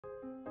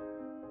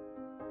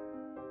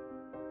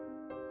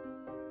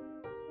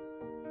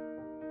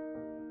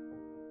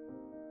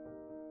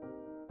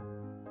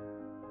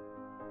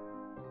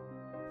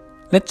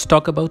Let's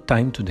talk about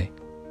time today.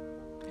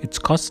 It's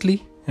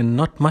costly and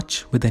not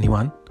much with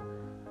anyone.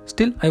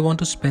 Still, I want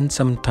to spend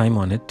some time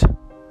on it.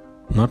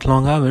 Not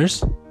long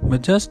hours,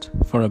 but just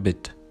for a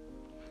bit.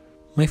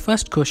 My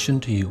first question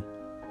to you.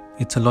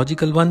 It's a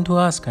logical one to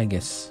ask, I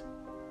guess.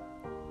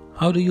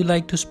 How do you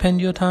like to spend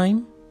your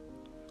time?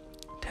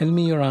 Tell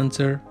me your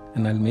answer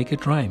and I'll make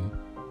it rhyme.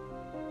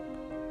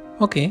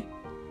 Okay,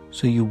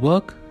 so you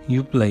work,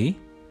 you play,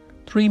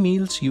 3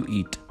 meals you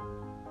eat.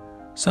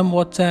 Some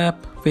WhatsApp,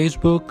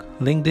 Facebook,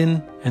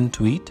 LinkedIn and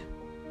tweet.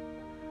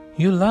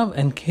 You love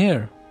and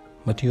care,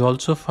 but you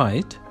also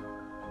fight.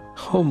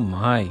 Oh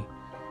my,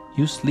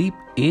 you sleep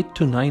 8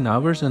 to 9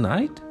 hours a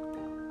night?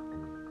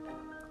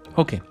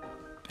 Okay,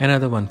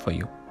 another one for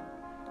you.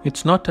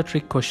 It's not a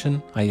trick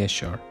question, I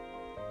assure.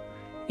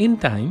 In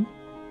time,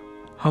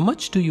 how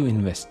much do you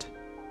invest?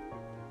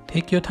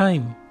 Take your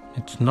time,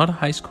 it's not a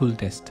high school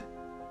test.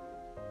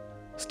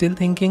 Still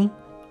thinking?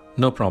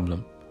 No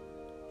problem.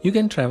 You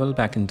can travel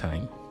back in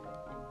time.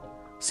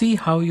 See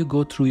how you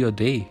go through your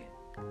day.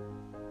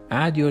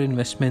 Add your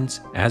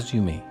investments as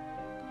you may.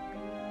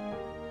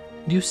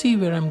 Do you see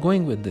where I'm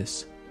going with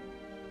this?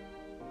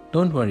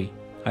 Don't worry,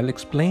 I'll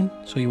explain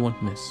so you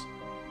won't miss.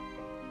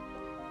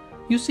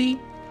 You see,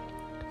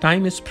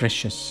 time is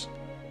precious.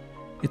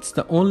 It's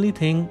the only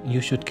thing you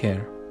should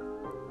care.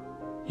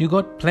 You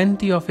got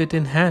plenty of it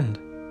in hand,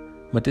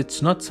 but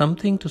it's not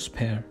something to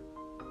spare.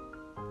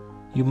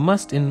 You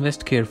must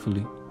invest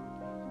carefully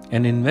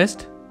and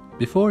invest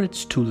before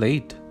it's too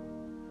late.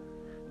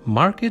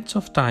 Markets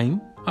of time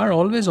are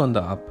always on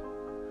the up.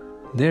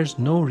 There's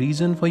no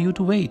reason for you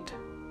to wait.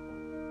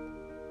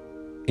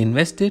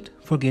 Invest it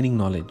for gaining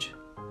knowledge.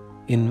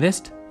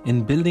 Invest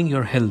in building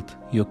your health,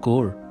 your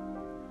core.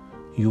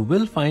 You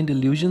will find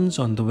illusions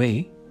on the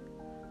way.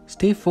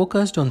 Stay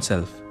focused on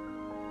self.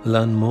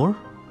 Learn more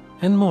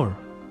and more.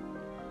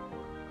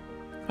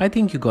 I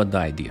think you got the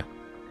idea.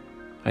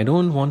 I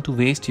don't want to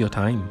waste your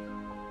time.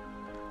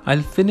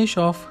 I'll finish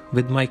off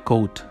with my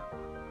quote,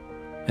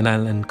 and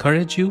I'll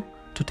encourage you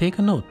to take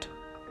a note.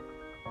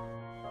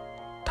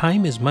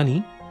 Time is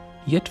money,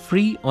 yet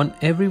free on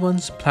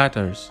everyone's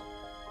platters.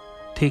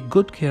 Take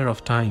good care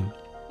of time.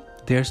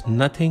 There's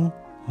nothing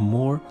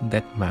more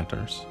that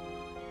matters.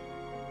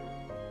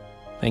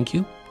 Thank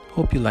you.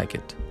 Hope you like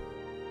it.